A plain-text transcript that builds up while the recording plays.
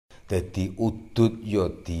Dadi udud ya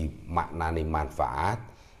dimaknani manfaat,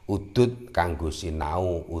 udud kanggo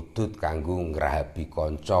sinau, udud kanggo ngrahabi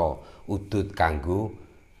kanca, udud kanggo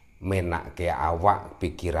menake awak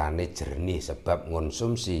pikirane jernih sebab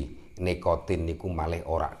ngonsumsi nikotin niku malih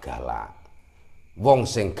ora galak. Wong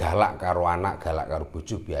sing galak karo anak, galak karo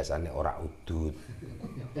bojo biasane ora udud.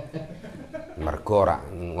 Mergo ora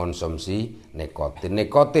ngonsumsi nikotin.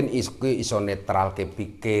 Nikotin iso netralke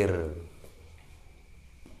pikir.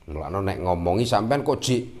 Mulane nek ngomongi sampean kok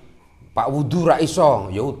jik Pak wudu ra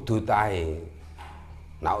iso, ya udud ae.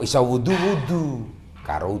 Nek iso wudu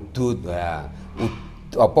karo udud.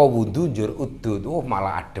 Apa wudu njur udud,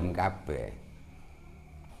 malah adem kabeh.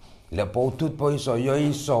 Lah apa udud po iso? Ya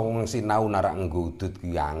iso wong sinau narak nggo udud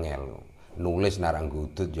ki angel. Nulis narak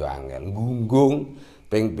nggo udud ya angel. Gunggung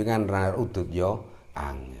ping-pingan narak udud ya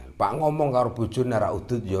angel. Pak ngomong karo bojo narak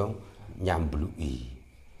udud ya nyambluki.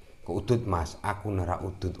 Kok udud Mas, aku narak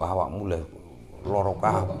udud awakmu le loro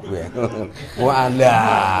kabeh. Wah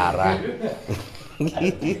larang.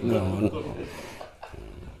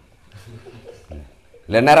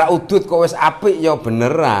 Lah narak udud kok wis apik ya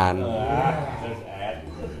beneran.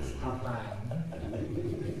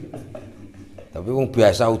 Tapi wong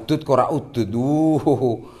biasa udud kok ora udud.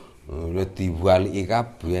 Lha diwaliki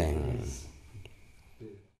kabeh.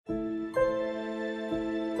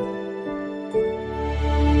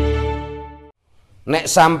 Nek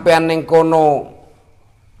sampean ning kono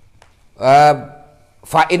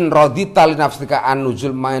fa in radita li nafsika an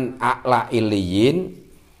nuzul main a'la iliyin,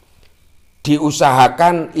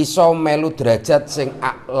 diusahakan iso melu derajat sing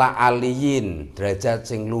a'la aliyin, derajat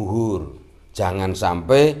sing luhur. Jangan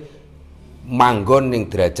sampai manggon ning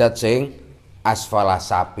derajat sing asfala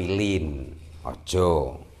sapilin.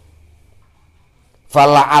 Aja.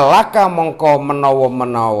 Fala alaka mongko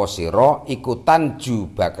menawa sira iku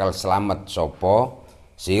tanju bakal slamet sapa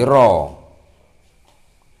sira.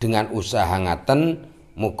 Dengan usaha ngaten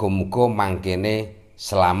muga-muga mangkene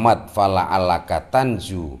slamet. Fala alaka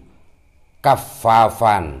tanju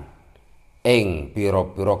kafafan ing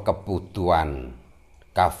pira-pira kebutuhan.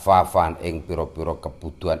 Kafafan ing pira-pira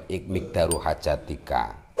kebutuhan ikmikdaru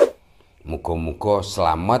hajatika. Muga-muga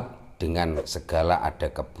slamet dengan segala ada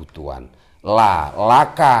kebutuhan.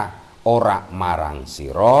 Laka ora marang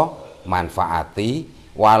sira manfaati,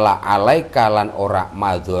 wala alaika lan ora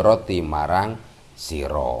madharati marang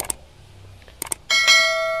sira.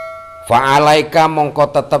 Fa alaika mongko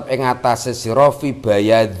tetep ing atase sira fi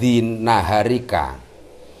bayadin naharika,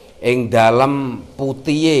 ing dalem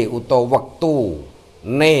putihe utawa wektu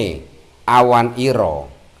ne awan ira.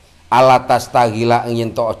 Alatas tagila ing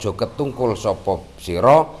ento aja ketungkul sapa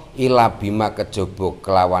sira ila bima kejaba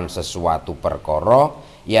kelawan sesuatu perkara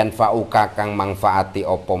yen fauka kang manfaati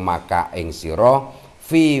apa maka ing sira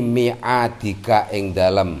fi mi'adika ing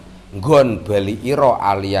dalem nggon bali ira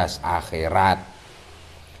alias akhirat,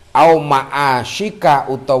 au ma'asyika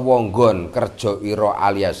utawa nggon kerja ira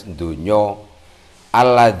alias donya,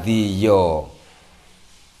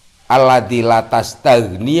 alladzi latas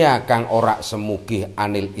tagnia kang ora semugih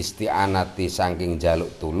anil isti'anati saking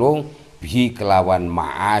jaluk tulung bihi kelawan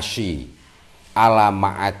ma'asyi ala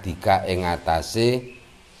ma'adika ing atase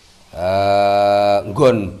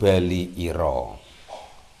nggon bali ira.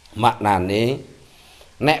 Maknane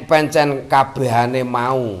nek pancen kabehane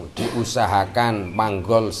mau diusahakan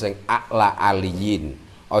manggol sing a'la aliyin,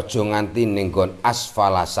 aja nganti ning nggon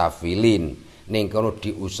asfala safilin, ning kono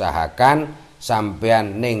diusahakan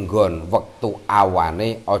sampean nenggon wektu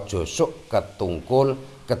awane aja sok ketungkul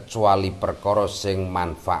kecuali perkara sing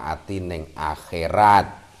manfaati ning akhirat.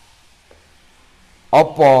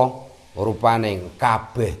 Apa rupane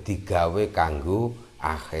kabeh digawe kanggo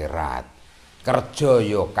akhirat. Kerja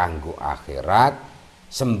ya kanggo akhirat,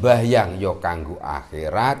 sembahyang ya kanggo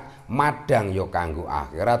akhirat, madang ya kanggo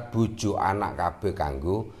akhirat, bojo anak kabeh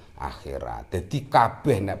kanggo akhirat. Jadi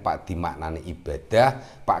kabeh nek Pak dimaknani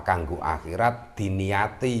ibadah, Pak kanggo akhirat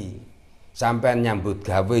diniati. Sampeyan nyambut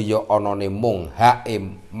gawe ya anane mung hake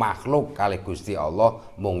makhluk kalih Gusti Allah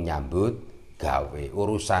mung nyambut gawe.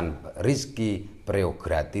 Urusan rizki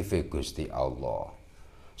prerogatif Gusti Allah.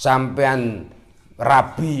 Sampeyan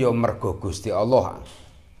rabi ya mergo Gusti Allah.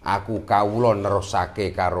 Aku kawula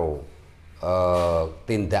nerusake karo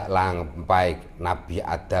tindak lampahe Nabi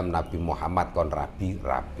Adam, Nabi Muhammad kon rabi.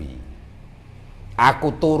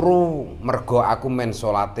 Aku turu mergo aku men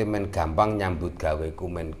salate men gampang nyambut gaweku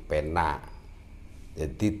men penak.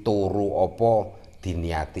 Jadi turu apa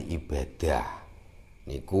diniati ibadah.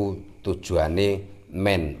 Niku tujuane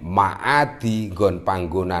men maadi nggon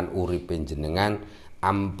panggonan uripe jenengan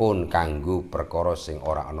ampun kanggo perkara sing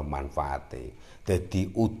ora ana manfaate. Dadi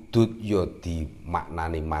udud ya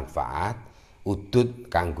dimaknani manfaat, udud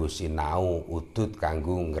kanggo sinau, udud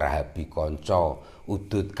kanggo ngrahabi kanca,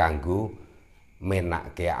 udud kanggo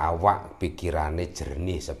menake awak pikirane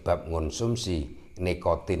jernih sebab ngonsumsi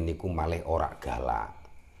nikotin niku malih ora galak.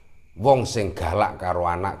 Wong sing galak karo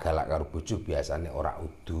anak, galak karo bojo biasane ora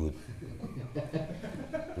udud.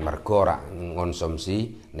 Mergo ora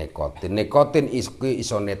ngonsumsi nikotin. Nikotin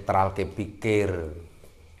iso netralke pikir.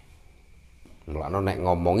 Mulane nek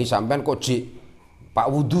ngomongi sampean kok jik Pak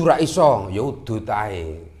wudu ra iso, ya udud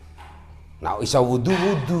ae. Nek iso wudu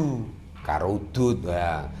karo udud.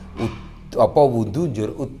 Apa wudu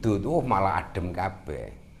njur udud, malah adem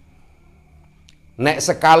kabeh. Nek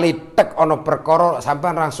sekali tek ana perkara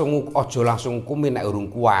sampean langsung aja langsung hukumi nek urung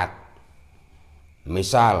kuat.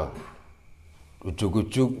 Misal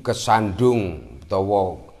ujug-ujug kesandung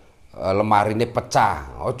utawa lemarine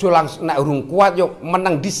pecah, aja langsung nek urung kuat yo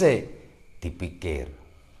meneng dhisik dipikir.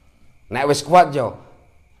 Nek wis kuat yo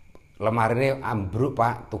lemarine ambruk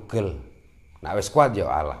Pak, tugel. Nek wis kuat yo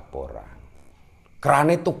alah pora.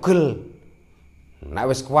 Kerane tugel. Nek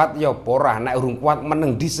wis kuat yo pora, nek urung kuat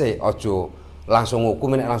meneng dhisik aja langsung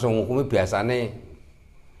hukumi. Nek langsung hukumi biasane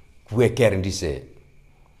geger dhisik.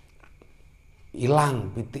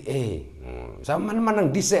 Ilang pitike. Sampeyan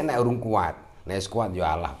meneng dhisik nek urung kuat. Nek wis kuat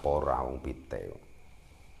ya alah pora wong pitik.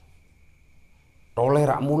 Tole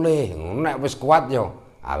rak mulih. Nek wis kuat ya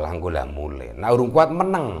alah engko lah mulih. Nek urung kuat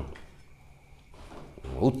meneng.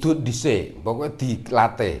 Udud dhisik, pokoke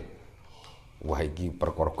dilatih. Wah iki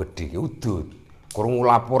perkara gedhe iki udud. Krungu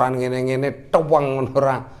laporan ngene-ngene tuwang ngono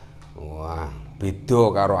ora. Wah,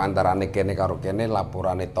 beda karo antarane kene karo kene,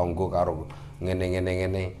 laporane tangga karo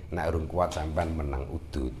ngene-ngene nek urung kuat sampean menang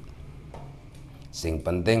udud. Sing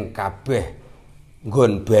penting kabeh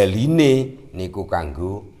nggon baline niku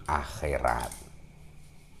kanggo akhirat.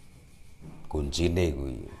 Kuncine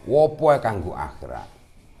kuwi. Apa kanggo akhirat?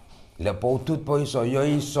 Lah apa udud po iso? Ya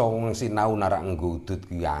iso wong sinau narak nggo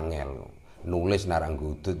udud kuwi angel. Nulis narak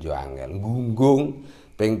nggo udud ya angel. Gunggung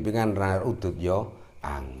ping-pingan narak udud ya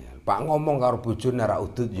angel. Pak ngomong karo bojone narak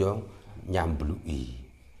udud ya nyambluki.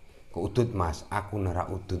 Kok udud Mas, aku narak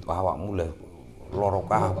udud awakmu le loro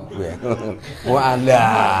kabeh.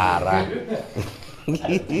 Walah.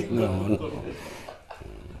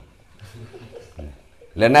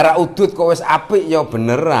 Lah narak udud kok wis apik ya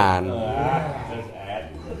beneran.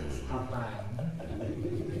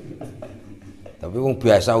 Tapi wong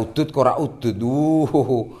biasa udud kok ora udud.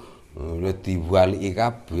 Diwaliki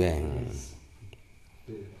kabeh.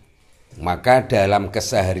 Maka dalam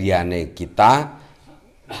kesehariane kita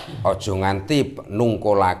aja nganti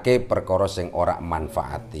nungkolake perkara sing ora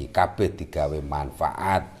manfaati, kabeh digawe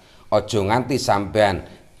manfaat. Aja nganti sampean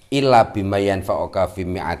illa bimayan fa'aka fi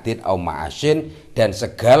mi'atin au ma'asyin, dan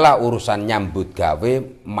segala urusan nyambut gawe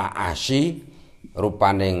ma'asyi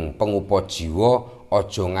rupaning pengupa jiwa,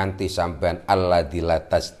 aja nganti sampean alladzi la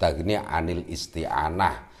tastagni anil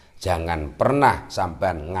isti'anah. Jangan pernah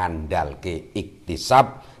sampean ngandalke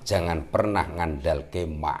iktisab, jangan pernah ngandalke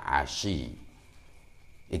ma'asyi.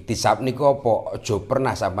 Iktisab niku apa? Aja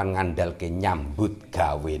pernah sampean ngandalke nyambut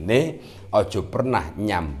gawene, aja pernah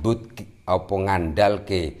nyambut apa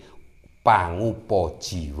ngandalke pangupa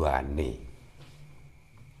jiwane.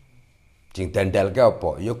 Sing dandalke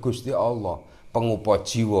apa? Ya Gusti Allah. Pengupa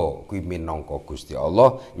jiwa kuwi minangka Gusti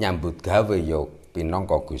Allah, nyambut gawe ya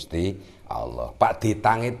pinangka Gusti Allah. Pak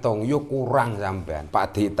ditang-itung ya kurang sampean.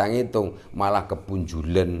 Pak ditang-itung malah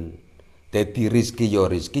kepunjulen. Dadi rezeki ya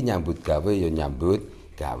rezeki, nyambut gawe ya nyambut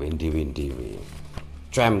gawe dhewe-dhewe.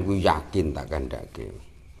 Cem ku yakin tak kandhake.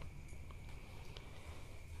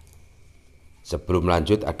 Sebelum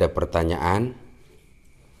lanjut ada pertanyaan.